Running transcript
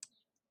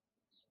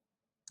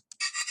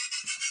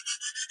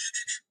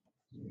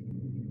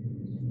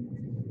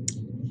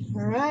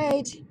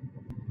right,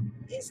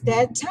 it's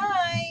that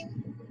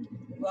time.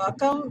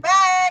 Welcome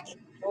back.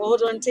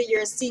 Hold on to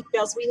your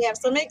seatbelts. We have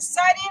some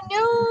exciting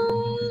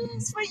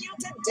news for you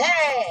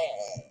today.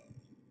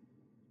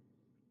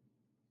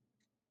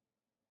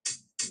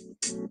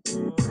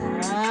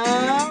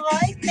 All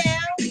right, now.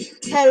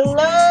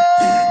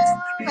 Hello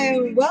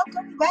and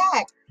welcome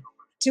back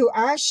to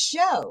our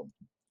show.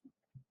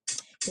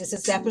 This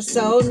is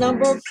episode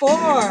number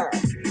 4,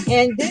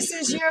 and this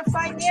is your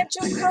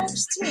financial coach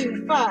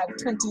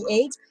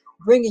T528,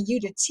 bringing you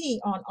the T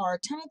on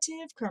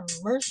alternative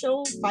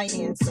commercial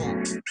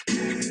financing.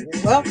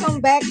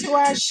 Welcome back to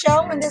our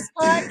show and this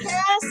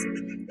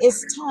podcast.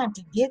 It's time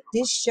to get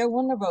this show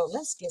on the road.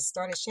 Let's get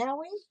started, shall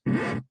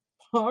we?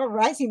 All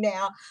righty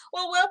now.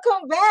 Well,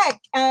 welcome back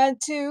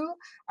to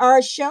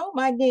our show.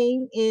 My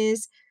name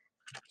is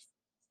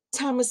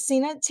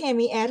Thomasina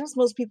Tammy Adams.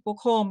 Most people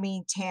call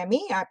me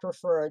Tammy. I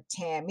prefer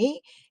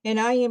Tammy. And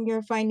I am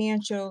your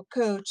financial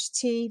coach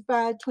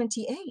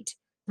T528,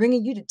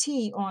 bringing you the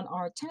T on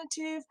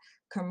alternative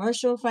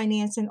commercial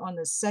financing on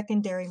the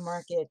secondary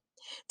market.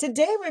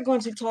 Today, we're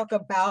going to talk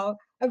about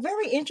a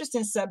very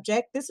interesting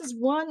subject. This is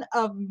one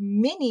of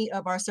many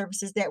of our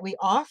services that we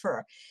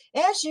offer.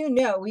 As you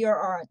know, we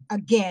are,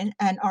 again,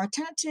 an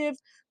alternative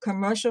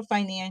commercial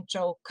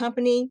financial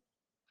company,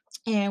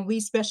 and we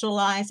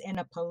specialize in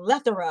a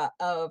plethora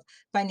of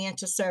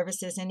financial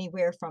services,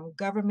 anywhere from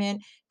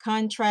government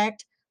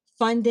contract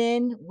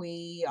funding.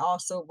 We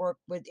also work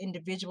with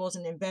individuals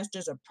and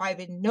investors of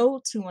private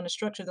notes who want to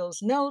structure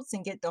those notes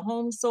and get the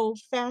home sold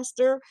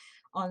faster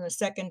on the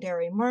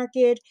secondary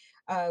market.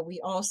 We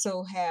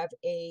also have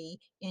a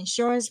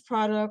insurance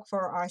product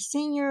for our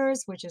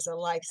seniors, which is a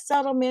life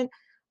settlement,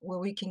 where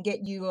we can get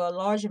you a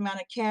large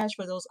amount of cash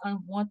for those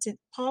unwanted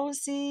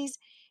policies.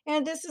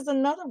 And this is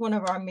another one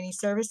of our many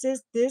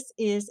services. This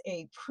is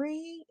a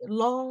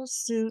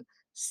pre-lawsuit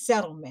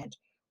settlement.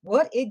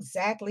 What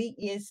exactly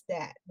is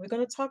that? We're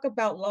going to talk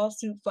about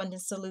lawsuit funding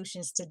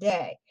solutions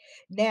today.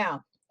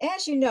 Now,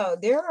 as you know,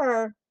 there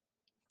are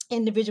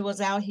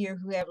individuals out here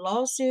who have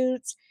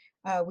lawsuits.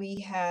 We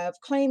have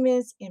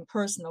claimants in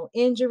personal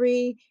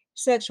injury,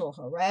 sexual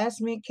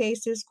harassment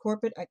cases,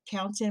 corporate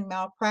accounting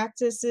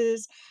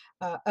malpractices,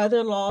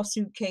 other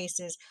lawsuit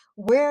cases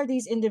where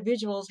these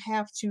individuals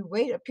have to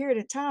wait a period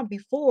of time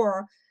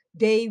before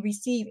they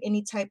receive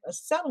any type of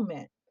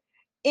settlement.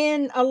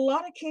 In a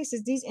lot of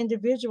cases, these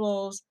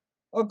individuals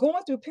are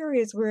going through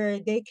periods where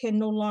they can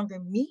no longer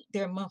meet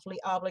their monthly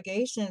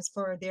obligations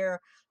for their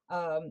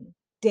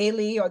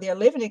daily or their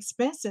living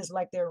expenses,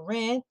 like their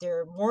rent,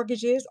 their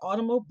mortgages,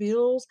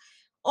 automobiles.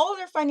 All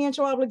their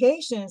financial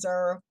obligations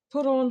are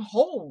put on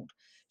hold.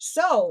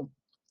 So,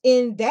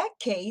 in that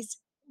case,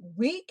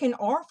 we can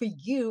offer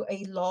you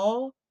a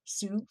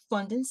lawsuit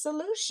funding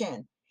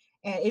solution,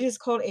 and it is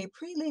called a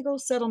pre legal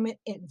settlement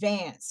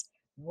advance.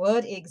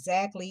 What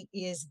exactly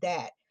is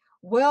that?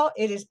 Well,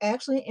 it is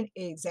actually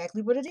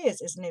exactly what it is.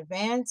 It's an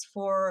advance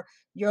for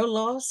your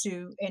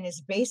lawsuit, and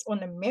it's based on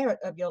the merit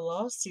of your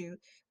lawsuit,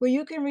 where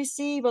you can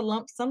receive a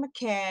lump sum of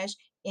cash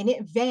in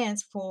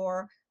advance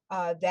for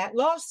that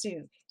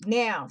lawsuit.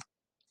 Now,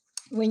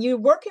 when you're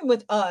working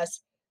with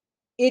us,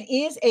 it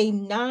is a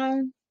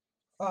non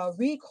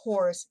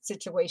recourse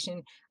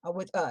situation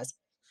with us.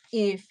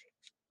 If,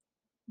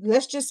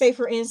 let's just say,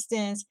 for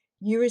instance,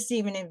 you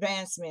receive an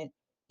advancement.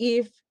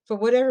 If for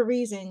whatever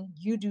reason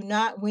you do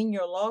not win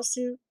your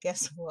lawsuit,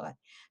 guess what?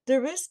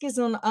 The risk is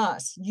on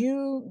us.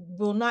 You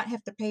will not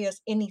have to pay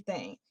us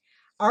anything.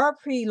 Our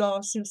pre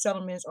lawsuit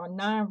settlements are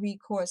non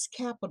recourse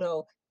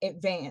capital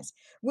advance,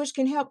 which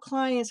can help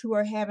clients who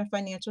are having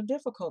financial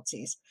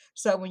difficulties.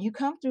 So when you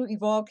come through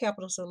Evolve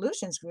Capital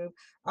Solutions Group,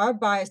 our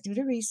buyers do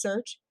the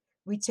research.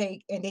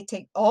 They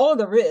take all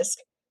the risk,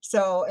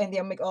 and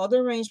they'll make all the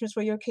arrangements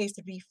for your case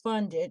to be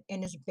funded,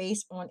 and it's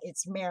based on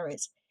its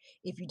merits.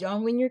 If you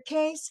don't win your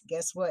case,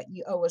 guess what?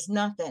 You owe us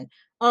nothing.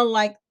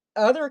 Unlike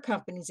other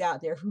companies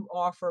out there who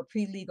offer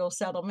pre legal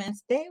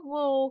settlements, they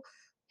will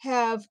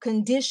have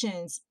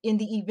conditions in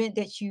the event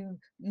that you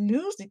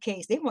lose the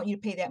case. They want you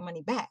to pay that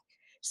money back.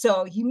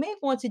 So you may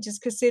want to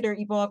just consider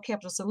Evolve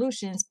Capital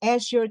Solutions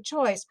as your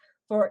choice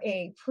for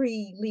a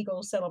pre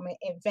legal settlement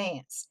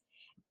advance.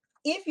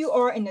 If you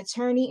are an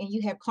attorney and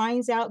you have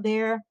clients out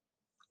there,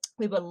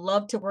 we would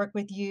love to work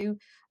with you.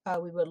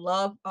 We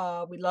love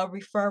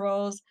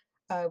referrals.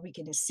 We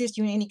can assist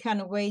you in any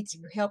kind of way to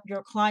help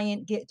your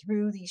client get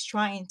through these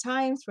trying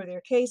times for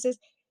their cases.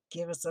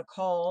 Give us a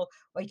call,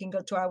 or you can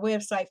go to our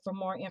website for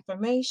more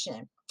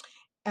information.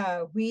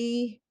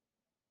 We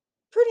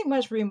pretty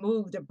much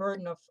remove the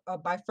burden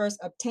of by first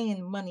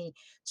obtaining money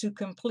to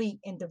complete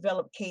and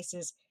develop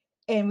cases,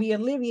 and we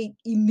alleviate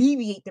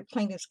the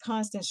plaintiff's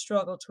constant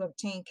struggle to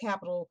obtain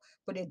capital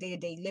for their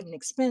day-to-day living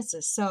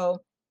expenses.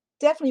 So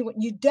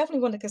you definitely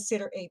want to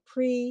consider a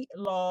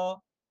pre-law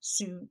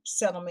suit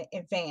settlement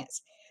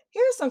advance.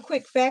 Here are some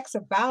quick facts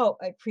about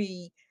a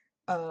pre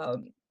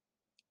um,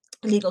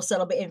 legal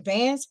settlement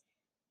advance.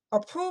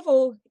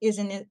 Approval is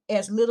in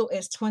as little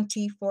as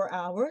 24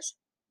 hours.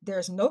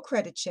 There's no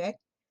credit check,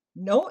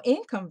 no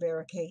income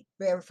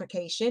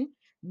verification.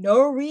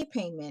 no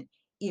repayment.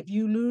 If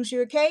you lose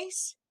your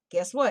case,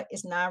 guess what?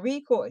 It's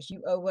non-recourse.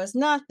 You owe us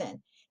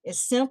nothing. It's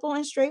simple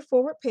and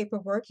straightforward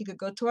paperwork. You could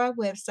go to our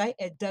website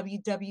at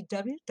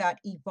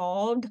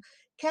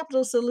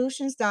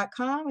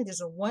www.evolvedcapitalsolutions.com, and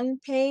there's a one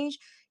page.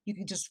 You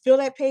can just fill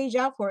that page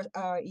out for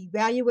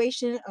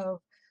evaluation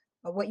of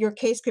what your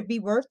case could be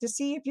worth to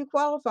see if you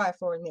qualify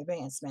for an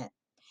advancement.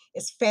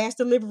 It's fast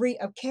delivery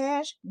of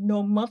cash,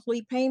 no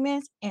monthly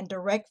payments, and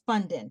direct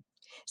funding.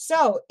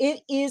 So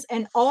it is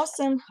an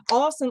awesome,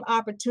 awesome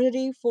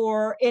opportunity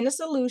for and a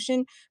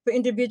solution for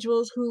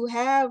individuals who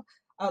have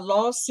a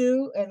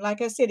lawsuit. And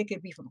like I said, it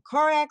could be from a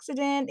car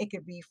accident, it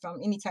could be from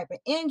any type of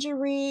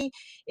injury,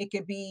 it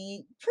could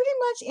be pretty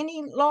much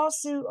any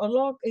lawsuit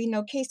or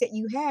case that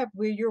you have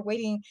where you're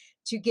waiting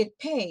to get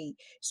paid.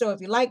 So if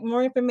you'd like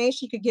more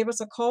information, you could give us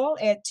a call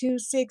at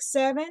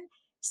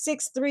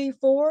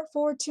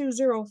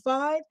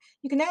 267-634-4205.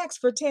 You can ask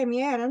for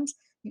Tammy Adams.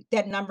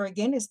 That number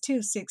again is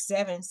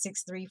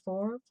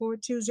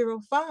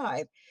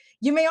 267-634-4205.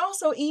 You may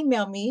also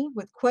email me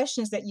with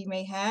questions that you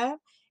may have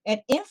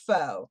at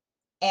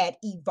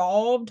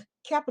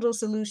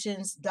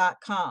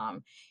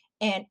info@evolvedcapitalsolutions.com.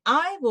 And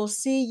I will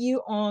see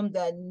you on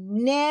the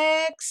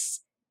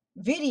next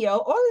video,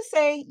 or let's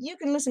say you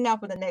can listen out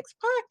for the next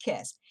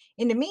podcast.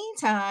 In the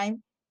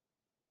meantime,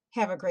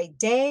 have a great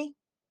day,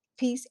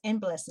 peace,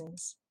 and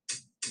blessings.